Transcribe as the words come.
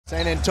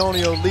San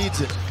Antonio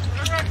leads it.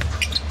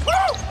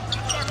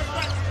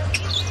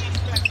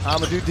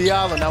 Hamidou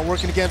Diallo now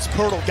working against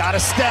Pirtle. Got a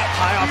step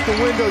high off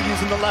the window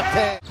using the left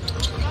hand.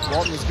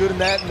 Walton was good in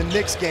that in the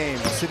Knicks game.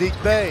 Saddiq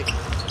Bey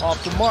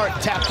off the mark,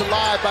 tapped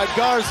alive by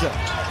Garza.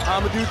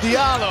 Hamidou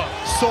Diallo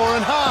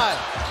soaring high.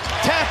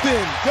 Tap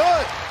in,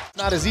 good.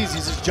 Not as easy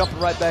as just jumping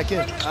right back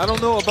in. I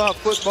don't know about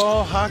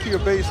football, hockey, or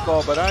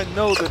baseball, but I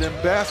know that in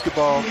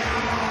basketball,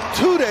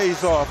 2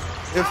 days off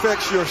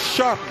affects your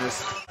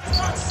sharpness.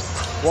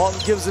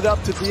 Walton gives it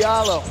up to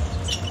Diallo.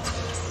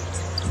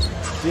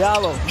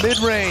 Diallo,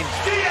 mid-range,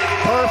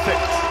 perfect.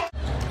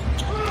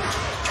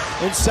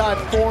 Inside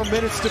 4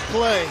 minutes to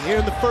play here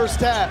in the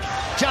first half.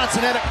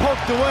 Johnson had it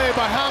poked away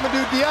by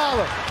Hamidou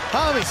Diallo.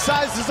 Hami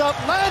sizes up,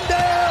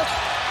 Landale,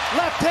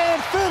 left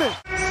hand finish.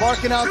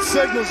 Barking out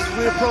signals as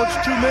we approach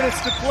 2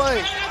 minutes to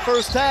play,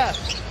 first half.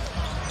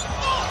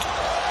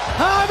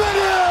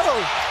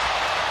 Hamidou!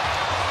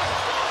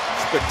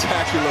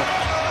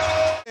 Spectacular.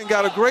 And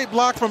got a great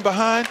block from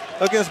behind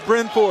against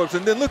Bryn Forbes.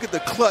 And then look at the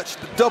clutch,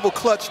 the double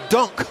clutch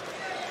dunk.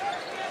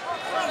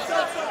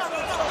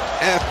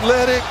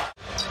 Athletic.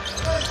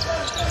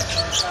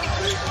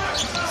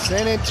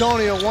 San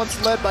Antonio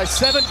once led by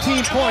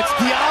 17 points.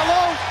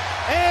 Diallo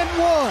and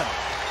one.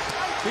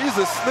 He's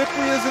as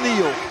slippery as an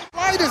eel.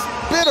 Slightest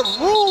bit of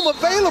room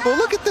available.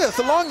 Look at this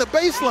along the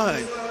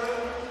baseline.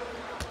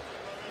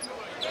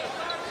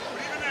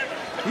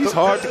 He's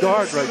hard to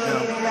guard right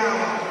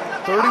now.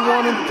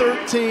 31 and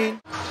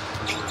 13.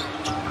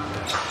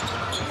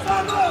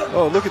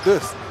 Oh, look at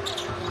this.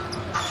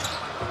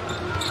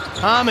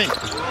 Hami.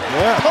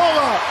 Yeah. Pull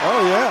up.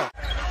 Oh, yeah.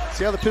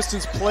 See how the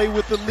Pistons play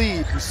with the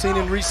lead. We've seen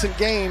in recent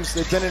games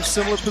they've been in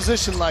similar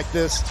position like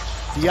this.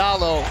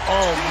 Diallo,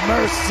 oh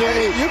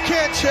mercy. You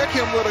can't check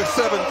him with a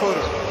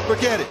 7-footer.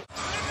 Forget it.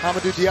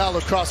 Hamidou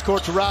Diallo cross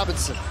court to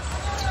Robinson.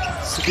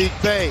 Saddiq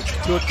Bey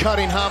to a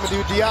cutting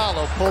Hamidou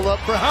Diallo. Pull up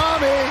for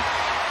Hami.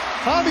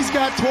 Hami's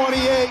got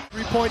 28.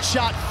 3-point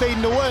shot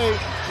fading away.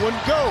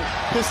 Wouldn't go.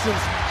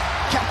 Pistons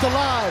kept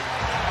alive.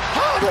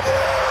 Hamidou!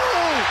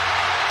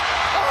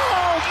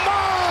 Oh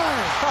my!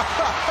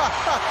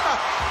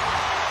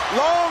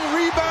 Long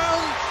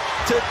rebound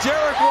to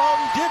Derek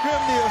Walton. Give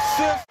him the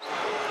assist.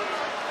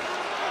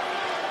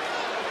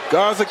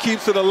 Garza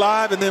keeps it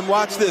alive, and then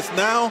watch this.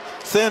 Now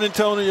San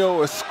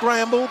Antonio is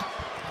scrambled.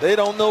 They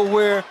don't know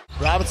where.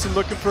 Robinson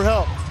looking for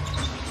help.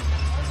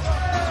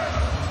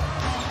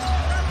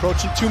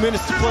 Approaching 2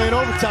 minutes to play in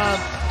overtime.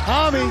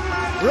 Hami,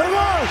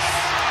 reverse!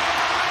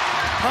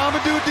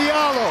 Hamidou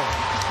Diallo.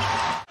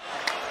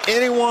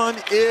 Anyone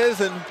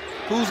is, and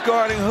who's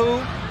guarding who.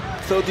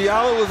 So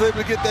Diallo was able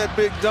to get that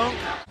big dunk.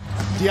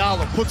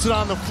 Diallo puts it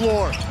on the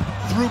floor,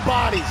 through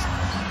bodies.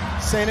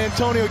 San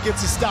Antonio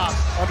gets a stop,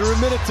 under a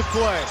minute to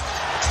play.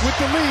 With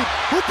the lead,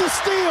 with the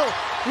steal,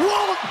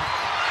 Walton,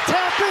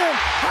 tap in,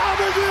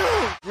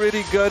 Hamidou!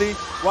 Gritty, gutty,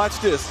 watch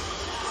this.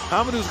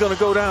 Hamidou's gonna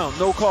go down,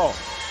 no call.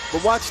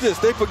 But watch this,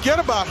 they forget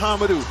about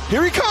Hamidou.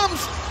 Here he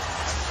comes!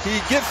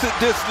 He gets it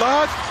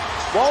dislodged,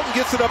 Walton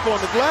gets it up on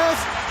the glass,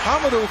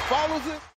 Hamidou follows it.